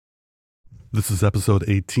This is episode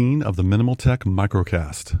 18 of the mnmltek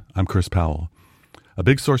microcast. I'm Chris Powell. A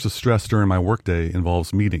big source of stress during my workday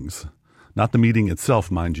involves meetings. Not the meeting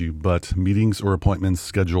itself, mind you, but meetings or appointments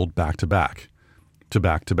scheduled back to back.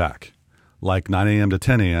 Like 9 a.m. to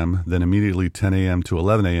 10 a.m., then immediately 10 a.m. to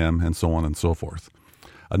 11 a.m., and so on and so forth.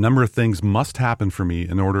 A number of things must happen for me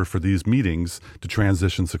in order for these meetings to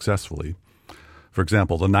transition successfully. For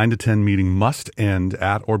example, the 9 to 10 meeting must end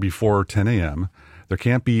at or before 10 a.m., there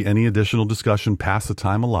can't be any additional discussion past the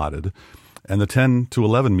time allotted, and the 10 to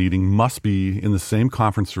 11 meeting must be in the same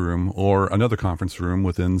conference room or another conference room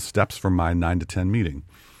within steps from my 9 to 10 meeting.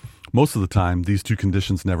 Most of the time, these two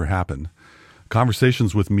conditions never happen.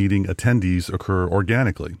 Conversations with meeting attendees occur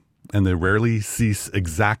organically, and they rarely cease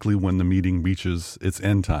exactly when the meeting reaches its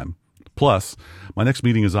end time. Plus, my next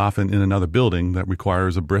meeting is often in another building that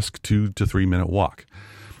requires a brisk 2 to 3 minute walk.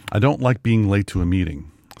 I don't like being late to a meeting,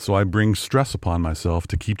 so I bring stress upon myself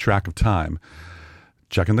to keep track of time,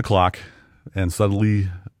 checking the clock, and suddenly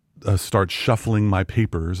start shuffling my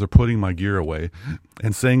papers or putting my gear away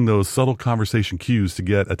and saying those subtle conversation cues to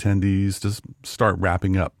get attendees to start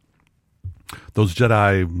wrapping up. Those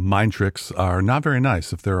Jedi mind tricks are not very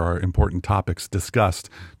nice if there are important topics discussed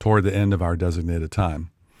toward the end of our designated time.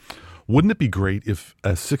 Wouldn't it be great if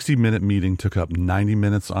a 60-minute meeting took up 90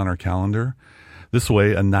 minutes on our calendar? This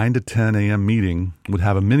way, a 9 to 10 a.m. meeting would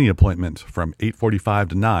have a mini appointment from 8:45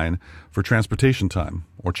 to 9 for transportation time,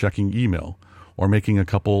 or checking email, or making a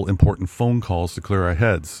couple important phone calls to clear our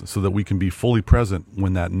heads so that we can be fully present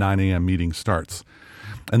when that 9 a.m. meeting starts.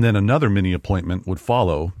 And then another mini appointment would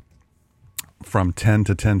follow from 10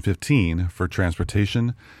 to 10:15 for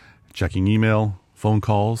transportation, checking email, phone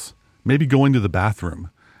calls, maybe going to the bathroom,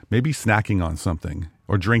 maybe snacking on something,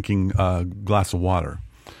 or drinking a glass of water.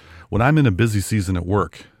 When I'm in a busy season at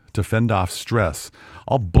work, to fend off stress,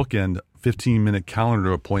 I'll bookend 15-minute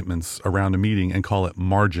calendar appointments around a meeting and call it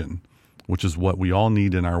margin, which is what we all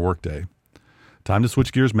need in our workday. Time to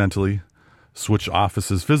switch gears mentally, switch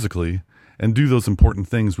offices physically, and do those important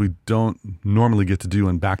things we don't normally get to do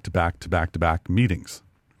in back-to-back meetings.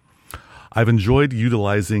 I've enjoyed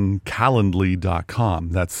utilizing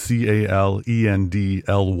Calendly.com, that's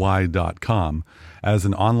Calendly.com, as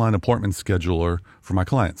an online appointment scheduler for my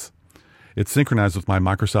clients. It's synchronized with my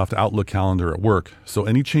Microsoft Outlook calendar at work, so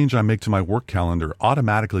any change I make to my work calendar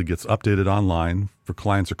automatically gets updated online for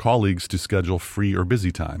clients or colleagues to schedule free or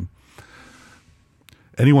busy time.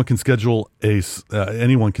 Anyone can schedule and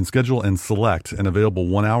select an available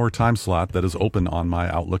 1-hour time slot that is open on my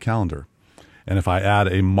Outlook calendar. And if I add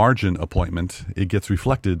a margin appointment, it gets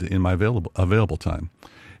reflected in my available time.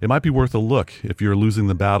 It might be worth a look if you're losing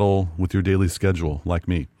the battle with your daily schedule, like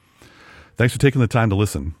me. Thanks for taking the time to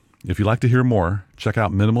listen. If you'd like to hear more, check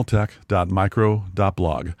out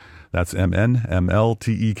mnmltek.micro.blog. That's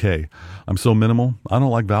mnmltek. I'm so minimal, I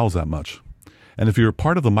don't like vowels that much. And if you're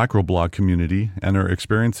part of the microblog community and are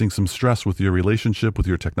experiencing some stress with your relationship with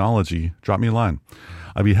your technology, drop me a line.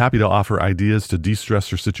 I'd be happy to offer ideas to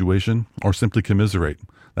de-stress your situation or simply commiserate.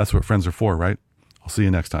 That's what friends are for, right? I'll see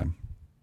you next time.